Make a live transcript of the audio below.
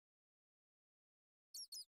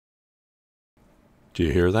Do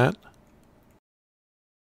you hear that?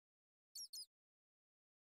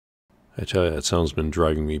 I tell you, that sound's been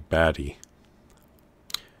driving me batty.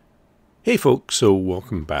 Hey folks, so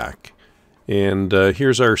welcome back. And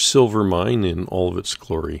here's our silver mine in all of its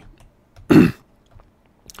glory.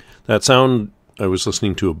 That sound I was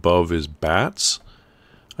listening to above is bats.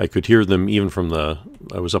 I could hear them even from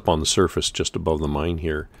I was up on the surface just above the mine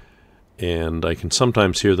here. And I can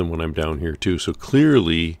sometimes hear them when I'm down here too. So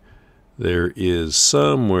clearly there is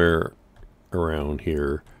somewhere around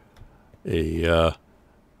here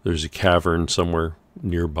there's a cavern somewhere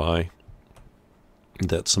nearby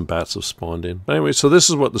that some bats have spawned in. But anyway, so this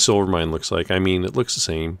is what the silver mine looks like. I mean, it looks the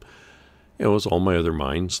same, as all my other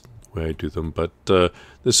mines, the way I do them. But the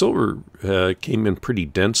silver came in pretty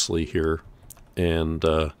densely here, and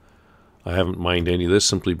I haven't mined any of this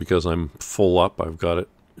simply because I'm full up. I've got it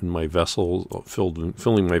in my vessel,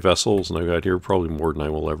 filling my vessels, and I've got here probably more than I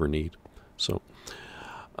will ever need. So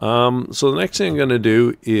the next thing I'm going to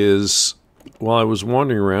do is, while I was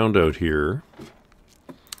wandering around out here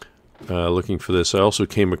looking for this, I also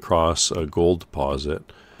came across a gold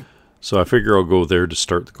deposit. So I figure I'll go there to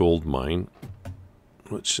start the gold mine.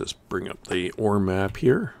 Let's just bring up the ore map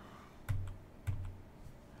here.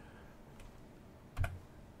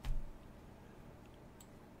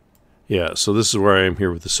 Yeah, so this is where I am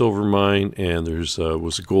here with the silver mine, and there's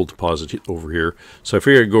was a gold deposit over here. So I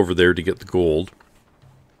figured I'd go over there to get the gold.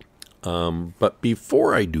 But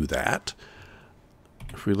before I do that,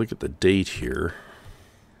 if we look at the date here,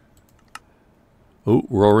 oh,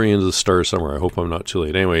 we're already into the start of summer. I hope I'm not too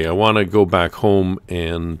late. Anyway, I want to go back home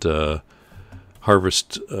and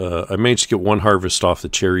harvest. I managed to get one harvest off the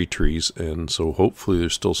cherry trees, and so hopefully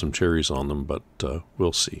there's still some cherries on them, but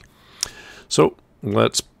we'll see. So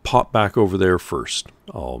let's pop back over there first.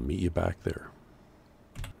 I'll meet you back there.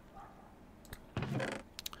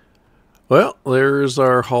 Well, there's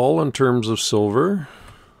our haul in terms of silver.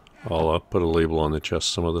 I'll put a label on the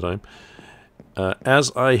chest some other time.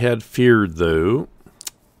 As I had feared, though,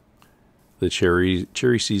 the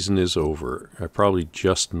cherry season is over. I probably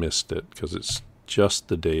just missed it because it's just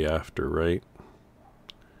the day after, right?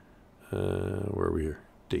 Where are we here?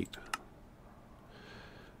 Date.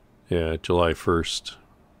 Yeah, July 1st.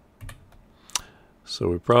 So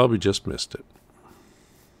we probably just missed it.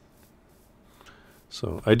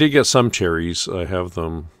 So I did get some cherries. I have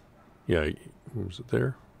them. Yeah, was it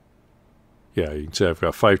there? Yeah, you can see I've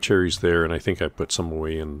got 5 cherries there, and I think I put some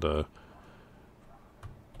away and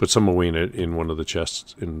in one of the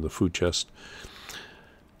chests, in the food chest.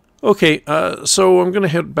 Okay, so I'm going to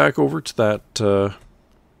head back over to that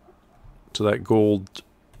gold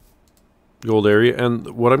area,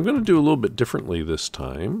 and what I'm going to do a little bit differently this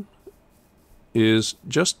time is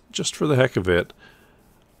just for the heck of it,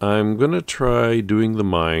 I'm going to try doing the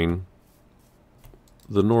mine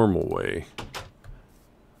the normal way.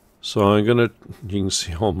 So I'm going to, you can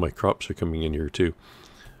see all my crops are coming in here too.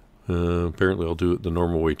 Apparently I'll do it the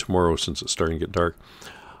normal way tomorrow since it's starting to get dark.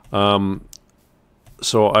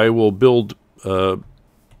 So I will build,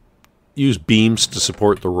 use beams to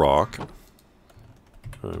support the rock.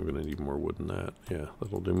 I'm going to need more wood than that. Yeah,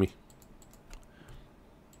 that'll do me.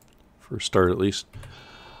 For a start at least.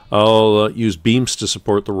 I'll use beams to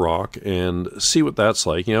support the rock and see what that's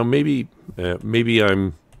like. Maybe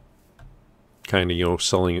I'm kind of,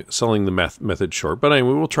 selling the method short. But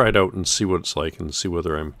anyway, we'll try it out and see what it's like and see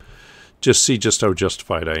whether I'm just how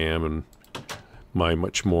justified I am in my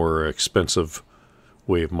much more expensive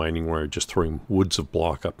way of mining, where I'm just throwing woods of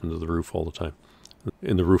block up into the roof all the time,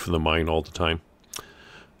 in the roof of the mine all the time.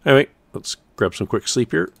 Anyway, let's grab some quick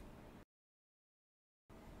sleep here.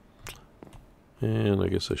 And I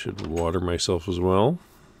guess I should water myself as well.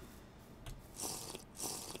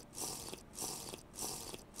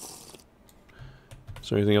 Is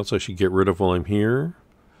there anything else I should get rid of while I'm here?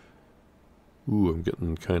 Ooh, I'm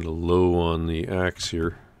getting kind of low on the axe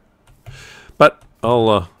here. But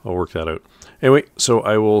I'll work that out. Anyway, so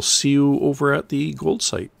I will see you over at the gold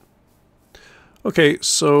site. Okay,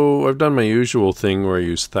 so I've done my usual thing where I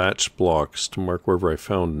use thatch blocks to mark wherever I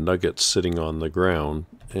found nuggets sitting on the ground.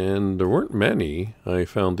 And there weren't many. I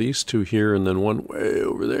found these 2 here and then one way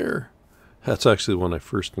over there. That's actually the one I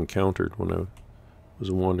first encountered when I was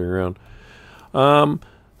wandering around.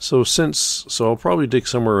 So I'll probably dig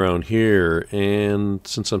somewhere around here, and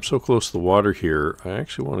since I'm so close to the water here, I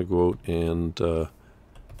actually want to go out and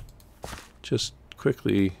just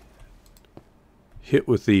quickly hit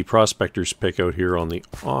with the prospector's pick out here on the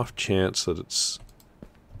off chance that it's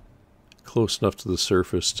close enough to the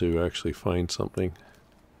surface to actually find something.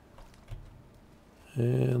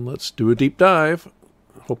 And let's do a deep dive.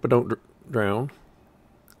 Hope I don't drown.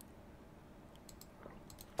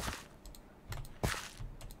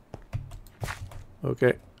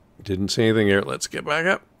 Okay. Didn't say anything there. Let's get back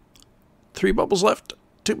up. 3 bubbles left.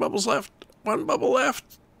 2 bubbles left. 1 bubble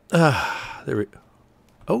left. There we go.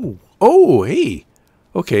 Oh. Oh, hey.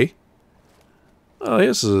 Okay. Oh,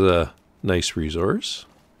 this is a nice resource.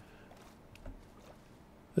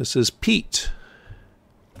 This is Pete.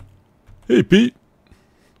 Hey, Pete.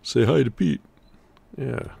 Say hi to Pete.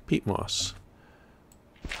 Yeah, peat moss.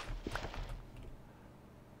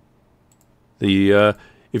 If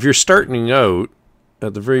you're starting out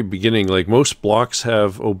at the very beginning, like most blocks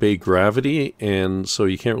have obey gravity, and so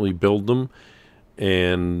you can't really build them.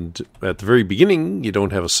 And at the very beginning, you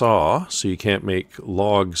don't have a saw, so you can't make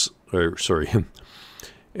logs, or sorry,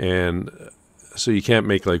 and so you can't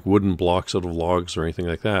make like wooden blocks out of logs or anything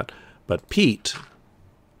like that. But peat,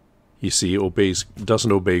 you see,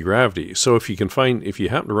 doesn't obey gravity. So if you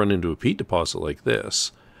happen to run into a peat deposit like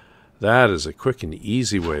this, that is a quick and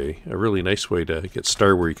easy way, a really nice way to get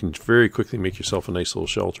started, where you can very quickly make yourself a nice little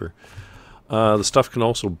shelter. The stuff can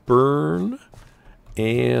also burn,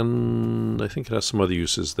 and I think it has some other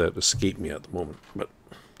uses that escape me at the moment. But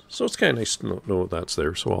so it's kind of nice to know that's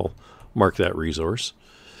there, so I'll mark that resource.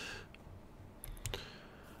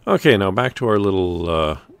 Okay, now back to our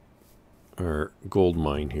little our gold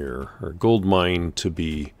mine here, or gold mine to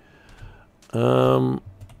be.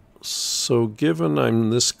 So given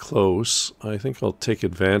I'm this close, I think I'll take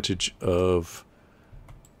advantage of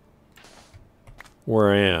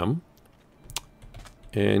where I am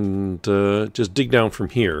and just dig down from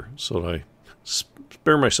here so that I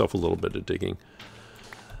spare myself a little bit of digging.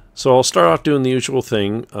 So I'll start off doing the usual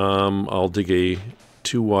thing. I'll dig a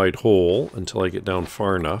 2 wide hole until I get down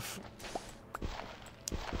far enough.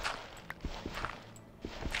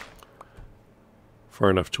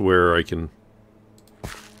 Far enough to where I can...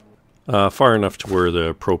 far enough to where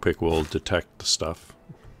the ProPick will detect the stuff.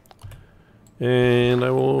 And I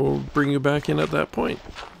will bring you back in at that point.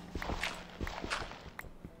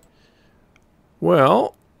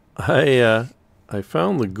 Well, I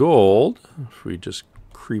found the gold. If we just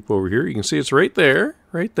creep over here, you can see it's right there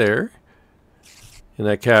in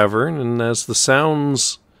that cavern. And as the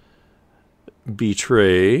sounds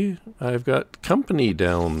betray, I've got company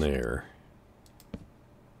down there.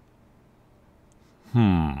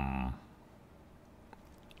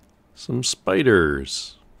 Some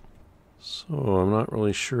spiders. So I'm not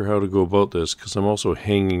really sure how to go about this, because I'm also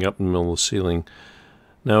hanging up in the middle of the ceiling.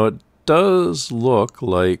 Now it does look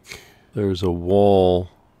like there's a wall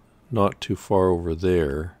not too far over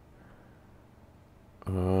there.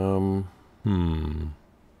 Don't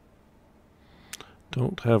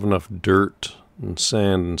have enough dirt and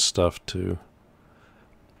sand and stuff to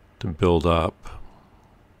build up.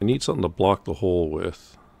 I need something to block the hole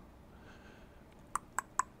with.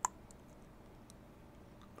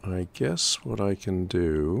 I guess what I can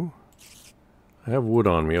do... I have wood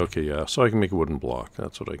on me. Okay, yeah. So I can make a wooden block.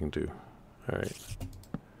 That's what I can do. Alright.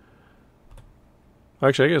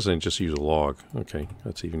 Actually, I guess I can just use a log. Okay,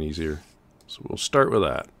 that's even easier. So we'll start with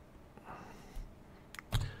that.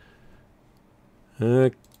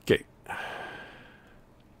 Okay.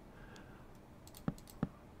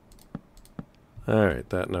 Alright,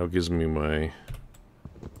 that now gives me my...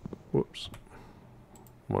 Whoops.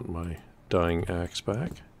 Want my dying axe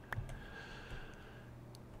back.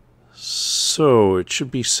 So it should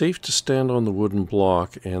be safe to stand on the wooden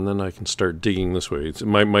block, and then I can start digging this way.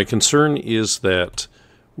 My concern is that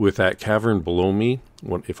with that cavern below me,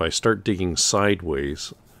 if I start digging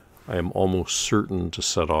sideways, I am almost certain to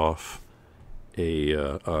set off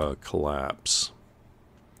a collapse.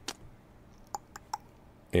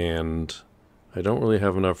 And I don't really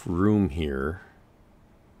have enough room here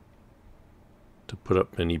to put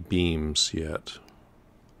up many beams yet.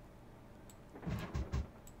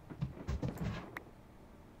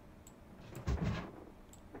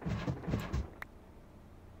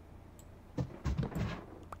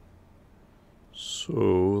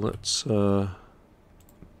 So let's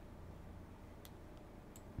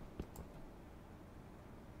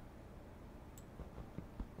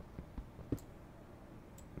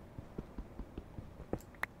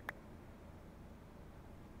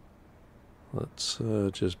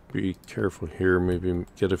just be careful here. Maybe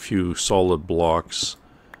get a few solid blocks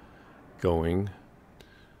going.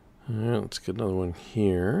 Yeah, let's get another one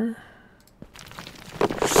here.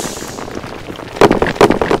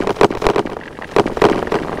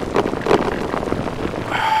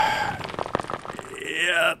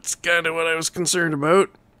 Yeah, that's kind of what I was concerned about.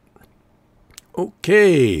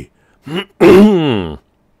 Okay.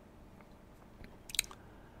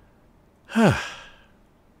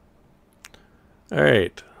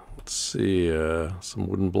 Alright, let's see, some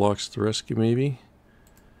wooden blocks to the rescue maybe.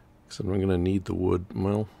 Because I'm going to need the wood.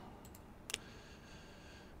 Well,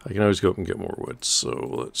 I can always go up and get more wood. So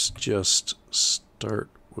let's just start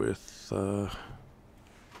with...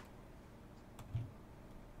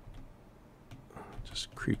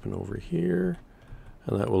 just creeping over here.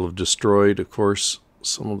 And that will have destroyed, of course,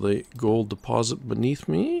 some of the gold deposit beneath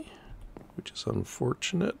me, which is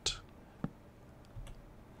unfortunate.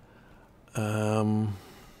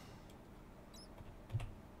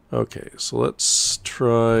 Okay, so let's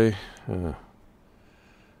try...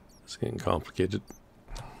 it's getting complicated.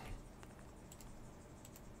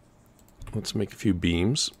 Let's make a few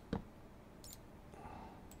beams.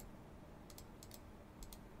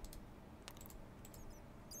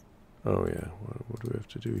 Oh yeah, what do we have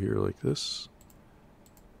to do here like this?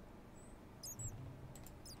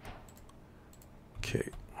 Okay.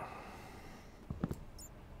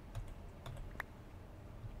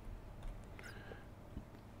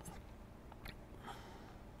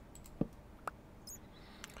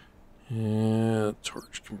 And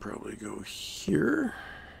torch can probably go here.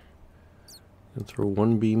 And throw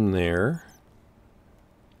one beam there.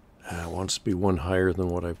 It wants to be one higher than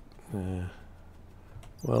what I've...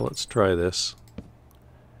 well, let's try this.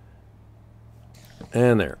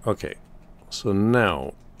 And there. Okay. So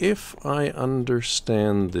now, if I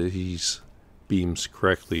understand these beams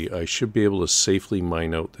correctly, I should be able to safely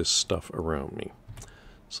mine out this stuff around me.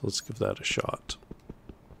 So let's give that a shot.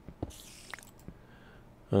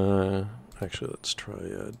 Actually, let's try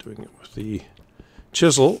doing it with the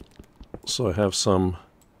chisel. So I have some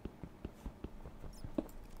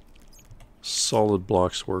solid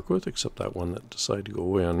blocks to work with, except that one that decided to go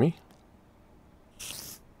away on me.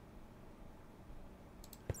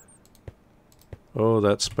 Oh,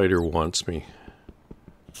 that spider wants me.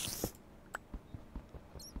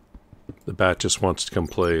 The bat just wants to come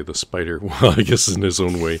play. The spider, well, I guess in his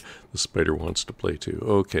own way, the spider wants to play too.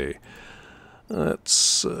 Okay.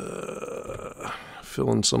 Let's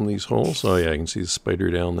fill in some of these holes. Oh yeah, I can see the spider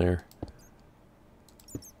down there.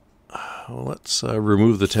 Let's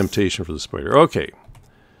remove the temptation for the spider. Okay.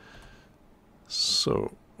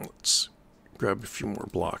 So, let's grab a few more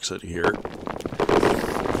blocks out of here.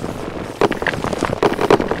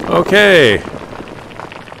 Okay.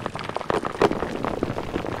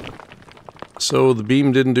 So the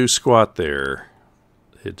beam didn't do squat there.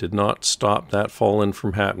 It did not stop that fall-in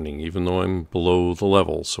from happening, even though I'm below the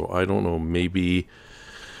level. So I don't know, maybe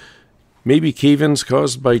cave-ins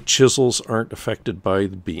caused by chisels aren't affected by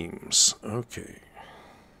the beams. Okay.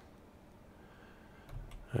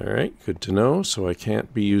 Alright, good to know. So I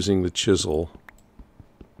can't be using the chisel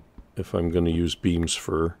if I'm going to use beams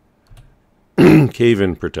for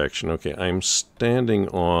cave-in protection. Okay, I'm standing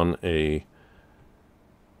on a...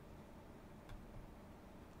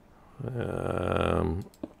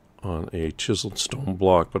 chiseled stone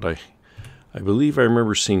block, but I believe I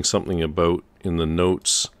remember seeing something about in the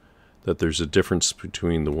notes that there's a difference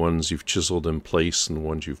between the ones you've chiseled in place and the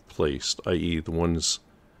ones you've placed, i.e. the ones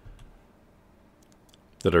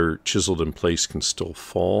that are chiseled in place can still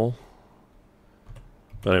fall.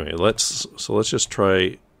 But anyway, let's just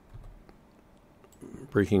try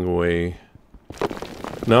breaking away.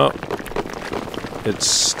 No, it's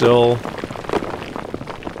still...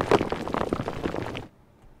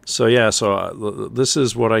 So yeah, this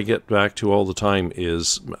is what I get back to all the time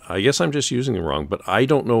is, I guess I'm just using them wrong, but I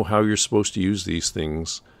don't know how you're supposed to use these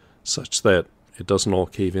things such that it doesn't all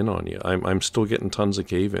cave in on you. I'm still getting tons of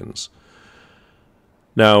cave-ins.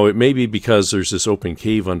 Now, it may be because there's this open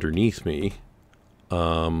cave underneath me. I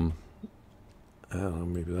don't know,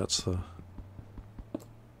 maybe that's the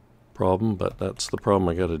problem, but that's the problem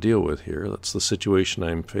I got to deal with here. That's the situation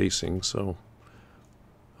I'm facing, so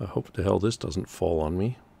I hope to hell this doesn't fall on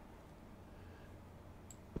me.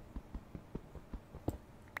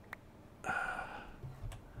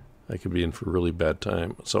 I could be in for a really bad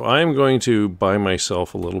time. So I'm going to buy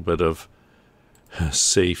myself a little bit of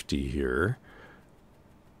safety here.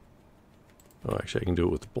 Oh, actually, I can do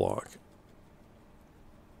it with the block.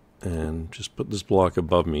 And just put this block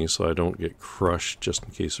above me so I don't get crushed just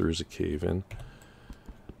in case there is a cave-in.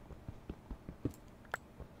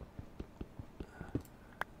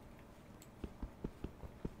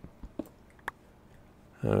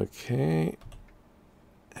 Okay.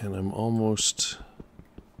 And I'm almost...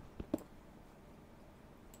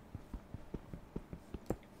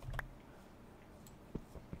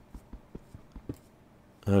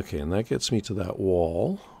 Okay, and that gets me to that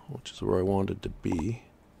wall, which is where I wanted to be.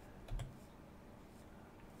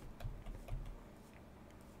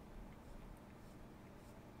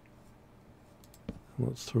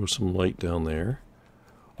 Let's throw some light down there.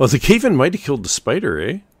 Well, the cave-in might have killed the spider,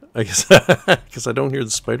 eh? I guess because I don't hear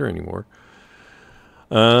the spider anymore.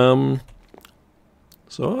 So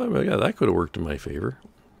yeah, that could have worked in my favor.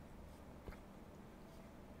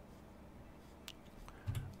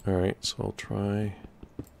 All right, so I'll try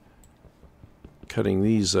cutting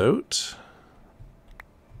these out.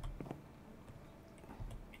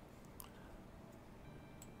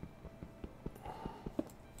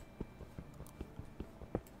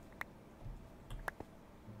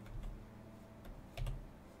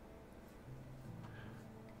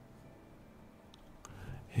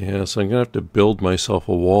 Yeah, so I'm gonna have to build myself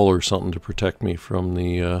a wall or something to protect me from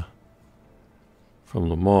the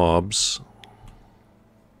mobs.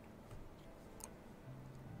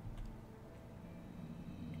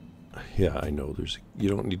 Yeah, I know there's. You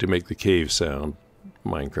don't need to make the cave sound,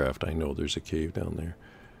 Minecraft. I know there's a cave down there.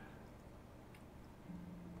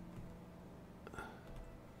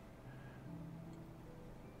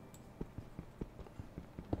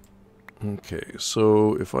 Okay,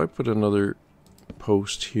 so if I put another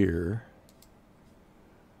post here,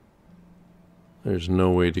 there's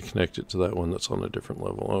no way to connect it to that one that's on a different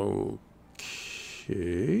level.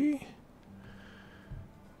 Okay.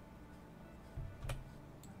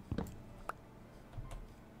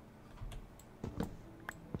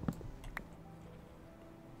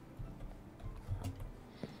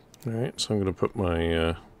 Alright, so I'm going to put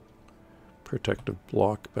my protective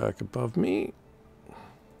block back above me.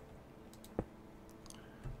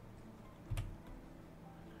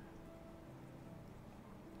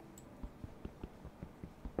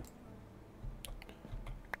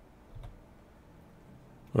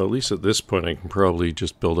 Well, at least at this point I can probably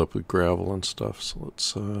just build up with gravel and stuff. So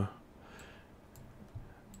let's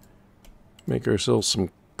make ourselves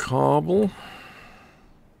some cobble.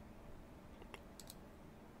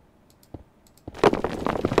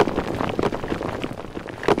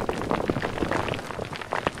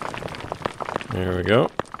 There we go.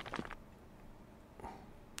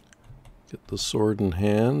 Get the sword in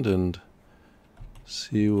hand and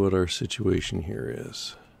see what our situation here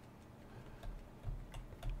is.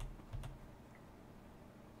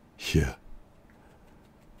 Yeah.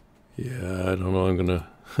 Yeah, I don't know. I'm gonna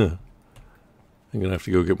have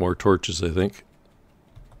to go get more torches, I think,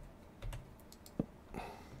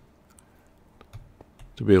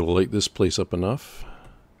 to be able to light this place up enough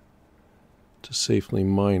to safely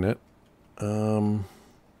mine it.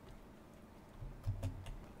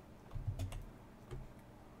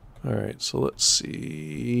 Alright, so let's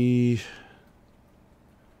see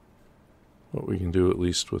what we can do at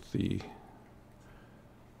least with the...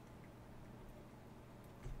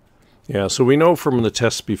 Yeah, so we know from the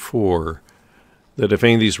tests before that if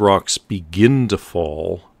any of these rocks begin to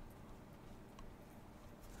fall,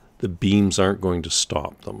 the beams aren't going to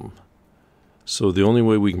stop them. So the only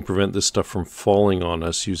way we can prevent this stuff from falling on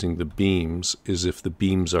us using the beams is if the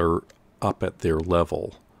beams are up at their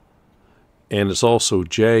level. And it's also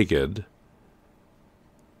jagged,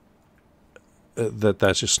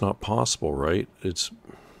 that's just not possible, right? It's...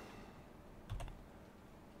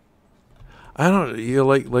 I don't, you know,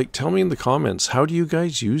 like tell me in the comments, how do you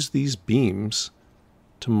guys use these beams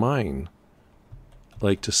to mine?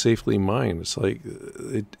 Like, to safely mine? It's like,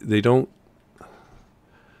 they don't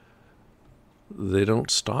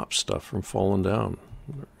stop stuff from falling down.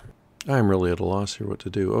 I'm really at a loss here what to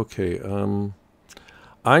do. Okay, I'm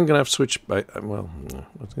going to have to switch back, well,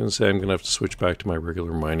 I was going to say I'm going to have to switch back to my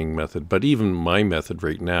regular mining method, but even my method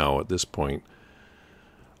right now, at this point,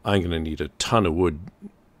 I'm going to need a ton of wood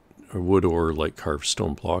or like carved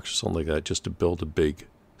stone blocks or something like that just to build a big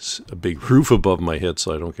roof above my head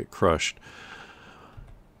so I don't get crushed.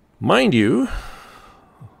 Mind you,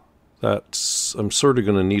 I'm sort of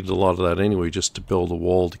going to need a lot of that anyway just to build a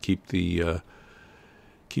wall to keep the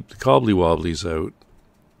cobbly wobblies out.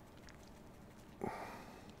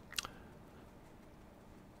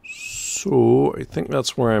 So I think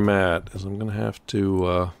that's where I'm at, is I'm going to have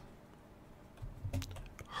to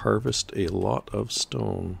harvest a lot of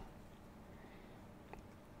stone.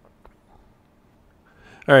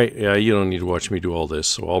 Alright, yeah, you don't need to watch me do all this,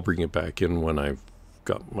 so I'll bring it back in when I've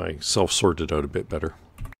got myself sorted out a bit better.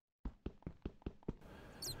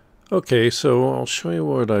 Okay, so I'll show you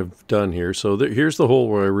what I've done here. So here's the hole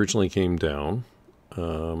where I originally came down.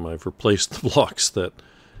 I've replaced the blocks that,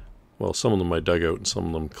 well, some of them I dug out and some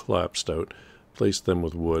of them collapsed out. Placed them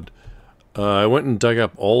with wood. I went and dug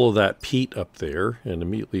up all of that peat up there and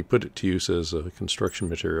immediately put it to use as a construction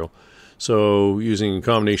material. So using a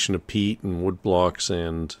combination of peat and wood blocks,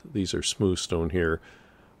 and these are smooth stone here,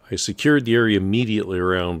 I secured the area immediately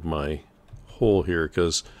around my hole here,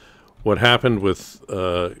 because what happened with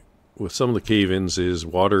some of the cave-ins is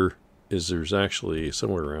water is there's actually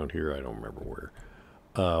somewhere around here, I don't remember where,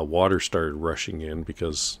 water started rushing in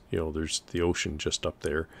because, you know, there's the ocean just up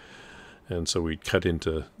there. And so we cut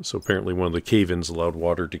into, so apparently one of the cave-ins allowed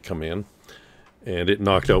water to come in. And it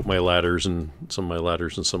knocked out my ladders and some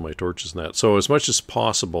of my torches and that. So as much as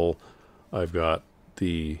possible, I've got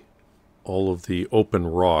all of the open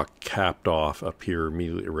rock capped off up here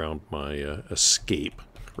immediately around my escape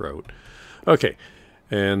route. Okay,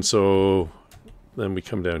 and so then we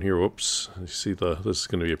come down here. Whoops, you see this is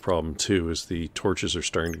going to be a problem too, is the torches are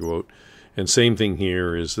starting to go out. And same thing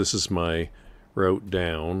here is this is my route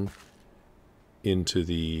down into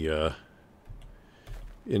the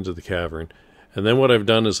cavern. And then what I've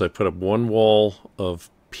done is I put up one wall of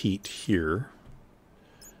peat here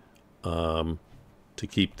to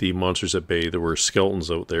keep the monsters at bay. There were skeletons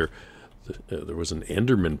out there. There was an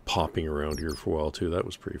Enderman popping around here for a while too. That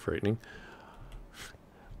was pretty frightening.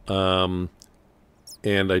 And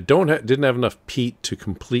I didn't have enough peat to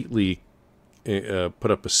completely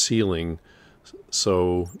put up a ceiling.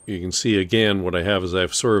 So you can see again what I have is I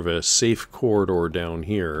have sort of a safe corridor down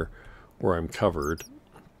here where I'm covered.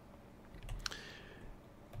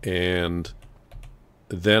 And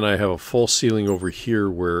then I have a full ceiling over here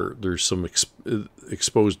where there's some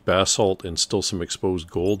exposed basalt and still some exposed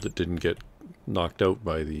gold that didn't get knocked out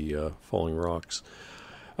by the falling rocks.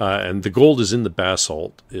 And the gold is in the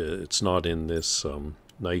basalt. It's not in this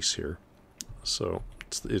gneiss here. So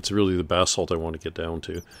it's really the basalt I want to get down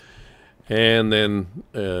to. And then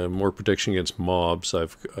more protection against mobs.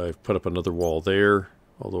 I've put up another wall there,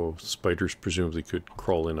 although spiders presumably could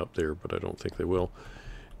crawl in up there, but I don't think they will.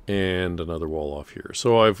 And another wall off here.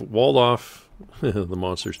 So I've walled off the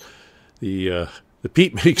monsters. The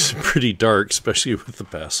peat makes it pretty dark, especially with the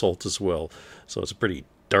basalt as well. So it's a pretty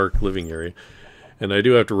dark living area. And I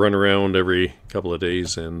do have to run around every couple of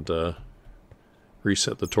days and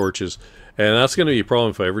reset the torches. And that's going to be a problem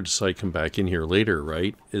if I ever decide to come back in here later,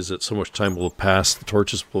 right? Is that so much time will have passed, the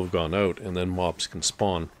torches will have gone out, and then mobs can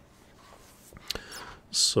spawn.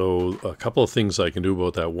 So a couple of things I can do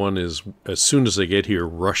about that. One is, as soon as I get here,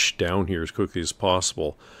 rush down here as quickly as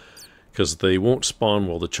possible, because they won't spawn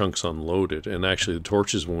while the chunk's unloaded, and actually the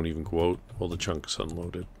torches won't even go out while the chunk's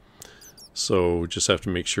unloaded. So just have to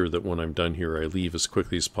make sure that when I'm done here, I leave as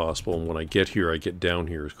quickly as possible, and when I get here, I get down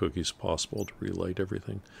here as quickly as possible to relight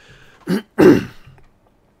everything.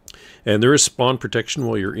 And there is spawn protection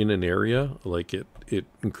while you're in an area. Like it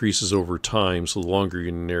increases over time, so the longer you're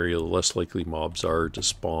in an area, the less likely mobs are to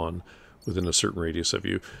spawn within a certain radius of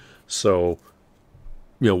you. So,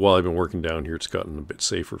 you know, while I've been working down here, it's gotten a bit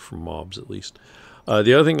safer from mobs at least.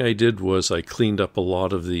 The other thing I did was I cleaned up a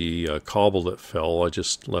lot of the cobble that fell. I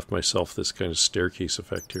just left myself this kind of staircase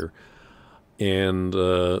effect here. And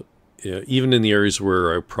yeah, even in the areas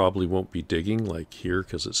where I probably won't be digging, like here,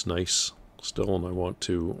 because it's nice still, and I want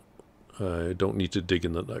to... I don't need to dig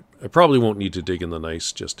in the... I probably won't need to dig in the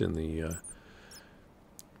gneiss, just in the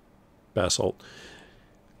basalt.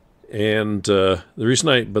 And the reason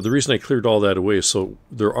I cleared all that away is so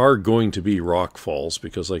there are going to be rock falls,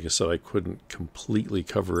 because like I said, I couldn't completely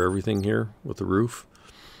cover everything here with the roof.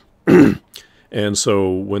 And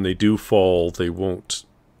so when they do fall, they won't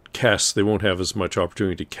have as much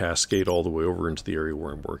opportunity to cascade all the way over into the area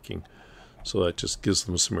where I'm working. So that just gives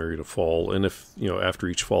them some area to fall. And if, you know, after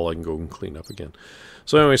each fall, I can go and clean up again.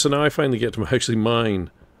 So anyway, so now I finally get to actually mine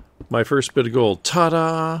my first bit of gold.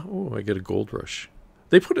 Ta-da! Oh, I get a gold rush.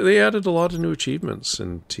 They added a lot of new achievements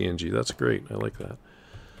in TNG. That's great. I like that.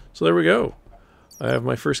 So there we go. I have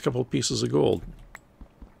my first couple of pieces of gold.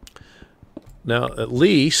 Now, at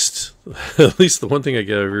least the one thing I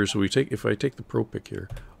get over here is if I take the pro pick here.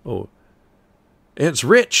 Oh, it's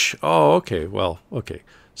rich. Oh, okay. Well, okay.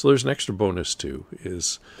 So there's an extra bonus too.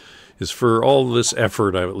 Is for all this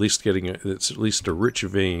effort, I'm at least getting it's at least a rich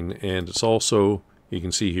vein, and it's also, you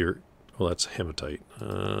can see here. Well, that's hematite.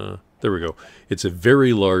 There we go. It's a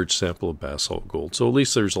very large sample of basalt gold. So at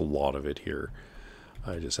least there's a lot of it here.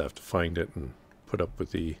 I just have to find it and put up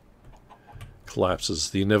with the collapses,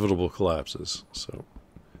 the inevitable collapses. So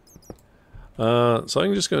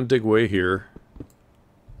I'm just going to dig away here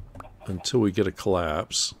until we get a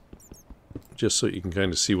collapse, just so you can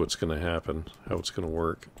kind of see what's going to happen, how it's going to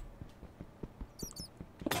work.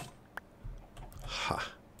 Ha!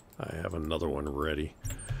 I have another one ready.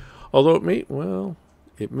 Although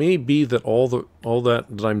it may be that all that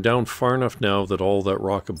I'm down far enough now that all that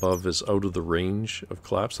rock above is out of the range of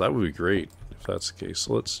collapse. That would be great if that's the case.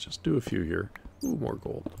 So let's just do a few here. Ooh, more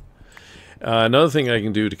gold. Another thing I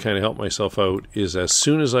can do to kind of help myself out is as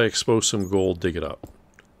soon as I expose some gold, dig it up.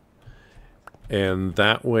 And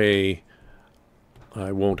that way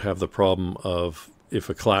I won't have the problem of if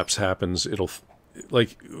a collapse happens, it'll,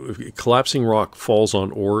 like, if collapsing rock falls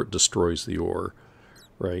on ore, it destroys the ore,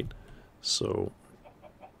 right? So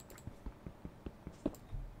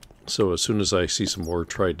as soon as I see some ore,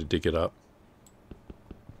 try to dig it up.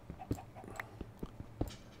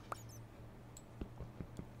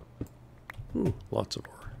 Ooh, lots of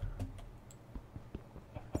ore.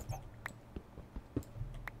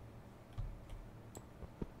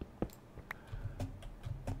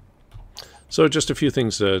 So just a few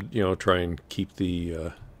things to, you know, try and keep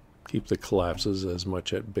the collapses as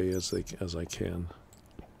much at bay as I can.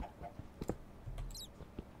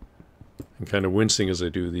 I'm kind of wincing as I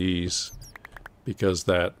do these because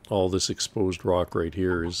all this exposed rock right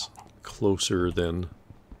here is closer than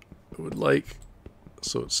I would like.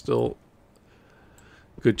 So it's still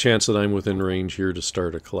a good chance that I'm within range here to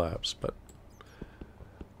start a collapse, but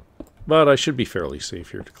I should be fairly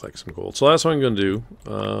safe here to collect some gold. So that's what I'm going to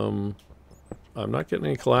do. I'm not getting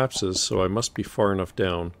any collapses, so I must be far enough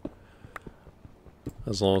down.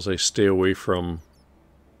 As long as I stay away from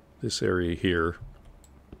this area here.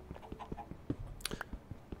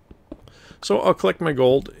 So I'll collect my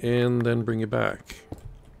gold and then bring it back.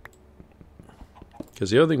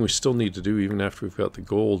 Because the other thing we still need to do, even after we've got the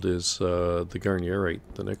gold, is the garnierite,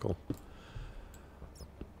 the nickel.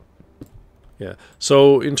 Yeah.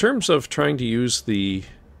 So in terms of trying to use the...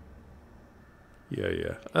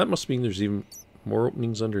 Yeah. That must mean there's even more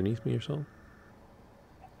openings underneath me or something.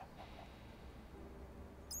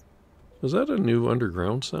 Is that a new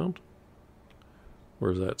underground sound?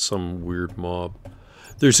 Or is that some weird mob?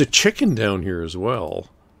 There's a chicken down here as well.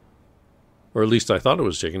 Or at least I thought it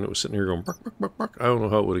was chicken. It was sitting here going bark, bark, bark, bark. I don't know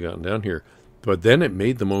how it would have gotten down here. But then it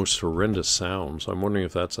made the most horrendous sound. So I'm wondering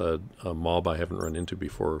if that's a mob I haven't run into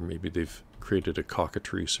before. Maybe they've created a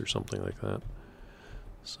cockatrice or something like that.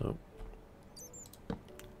 So...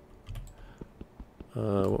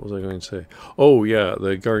 what was I going to say? Oh, yeah,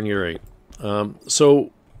 the garnierite.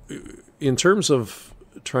 So, in terms of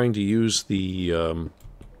trying to use the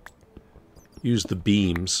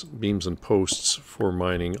beams and posts for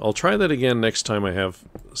mining, I'll try that again next time I have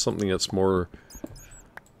something that's more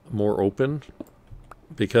open,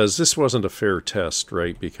 because this wasn't a fair test,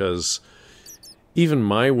 right? Because even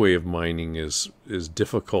my way of mining is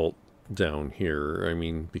difficult down here. I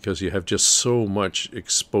mean, because you have just so much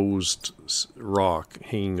exposed rock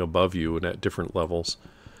hanging above you and at different levels.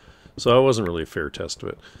 So it wasn't really a fair test of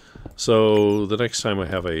it. So the next time I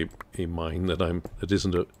have a mine that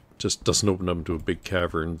just doesn't open up into a big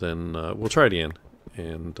cavern, then we'll try it again,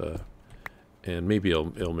 and maybe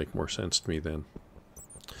it'll make more sense to me then.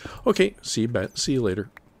 Okay, see you later.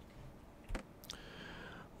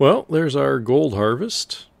 Well, there's our gold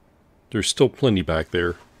harvest. There's still plenty back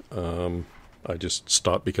there. I just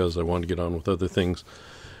stopped because I wanted to get on with other things.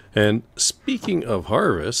 And speaking of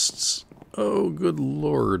harvests, oh good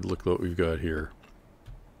lord, look what we've got here.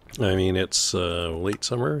 I mean, it's late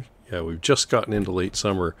summer. Yeah, we've just gotten into late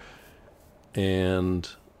summer, and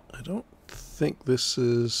I don't think this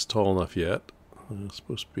is tall enough yet. It's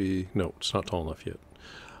supposed to be... No, it's not tall enough yet.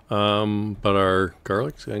 But our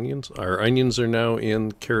our onions are now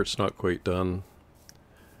in. Carrots not quite done.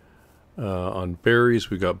 On berries,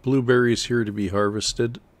 we've got blueberries here to be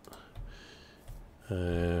harvested.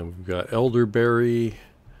 We've got elderberry.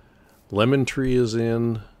 Lemon tree is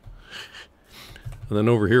in. And then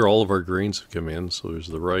over here, all of our grains have come in. So there's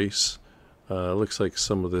the rice. Looks like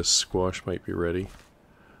some of this squash might be ready.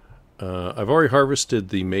 I've already harvested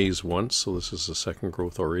the maize once, so this is the second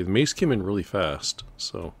growth already. The maize came in really fast,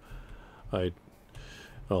 so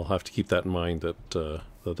I'll have to keep that in mind, that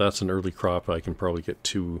that's an early crop. I can probably get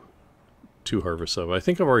two harvests of. I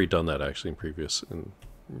think I've already done that actually in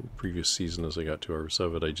previous season, as I got 2 harvests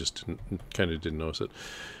of it. I just didn't notice it.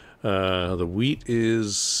 The wheat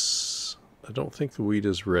is... I don't think the wheat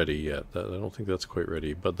is ready yet. I don't think that's quite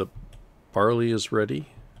ready, but the barley is ready.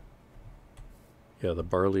 Yeah, the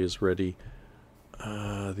barley is ready.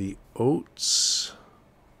 The oats...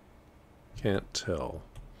 Can't tell.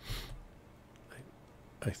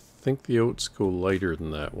 I think the oats go lighter than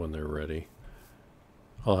that when they're ready.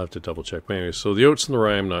 I'll have to double check. But anyway, so the oats and the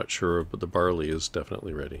rye I'm not sure of, but the barley is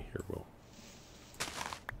definitely ready. Here,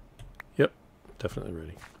 Yep, definitely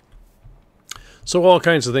ready. So all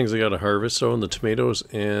kinds of things I got to harvest. So in the tomatoes,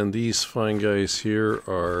 and these fine guys here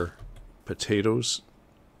are potatoes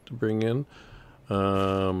to bring in.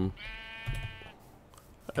 Some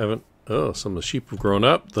of the sheep have grown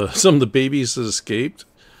up. Some of the babies that escaped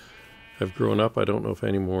have grown up. I don't know if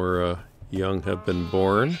any more young have been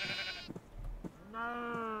born.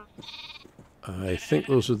 I think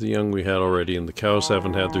those are the young we had already, and the cows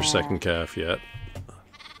haven't had their second calf yet.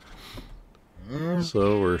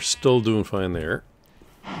 So we're still doing fine there.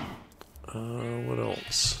 What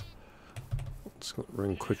else? Let's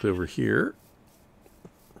run quickly over here.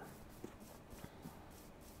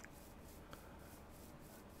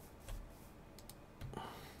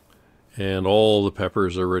 And all the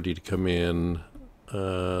peppers are ready to come in.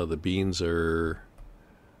 The beans are...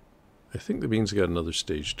 I think the beans got another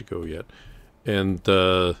stage to go yet. And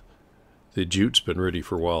the jute's been ready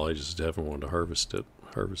for a while. I just haven't wanted to harvest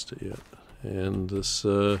it yet. And this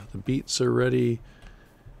the beets are ready.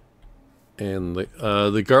 And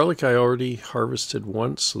the garlic I already harvested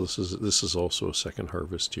once, so this is also a second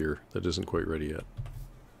harvest here that isn't quite ready yet.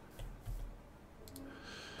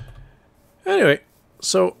 Anyway,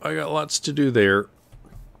 so I got lots to do there.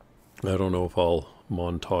 I don't know if I'll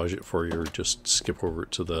montage it for you or just skip over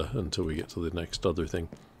it to until we get to the next other thing.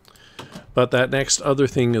 But that next other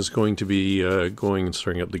thing is going to be going and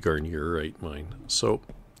starting up the garnierite mine. So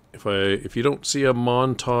if you don't see a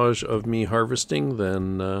montage of me harvesting,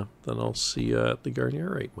 then I'll see you at the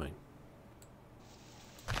garnierite mine.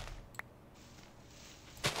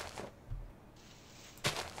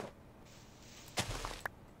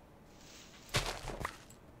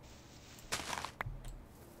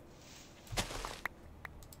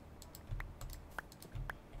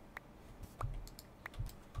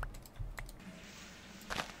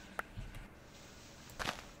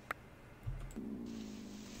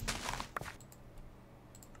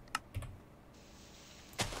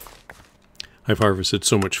 I've harvested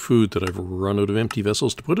so much food that I've run out of empty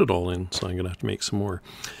vessels to put it all in, so I'm going to have to make some more.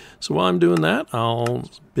 So while I'm doing that, I'll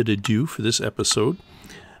bid adieu for this episode.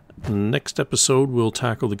 Next episode, we'll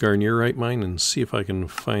tackle the garnierite mine and see if I can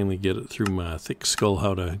finally get it through my thick skull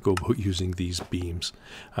how to go about using these beams.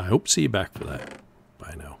 I hope to see you back for that.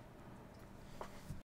 Bye now.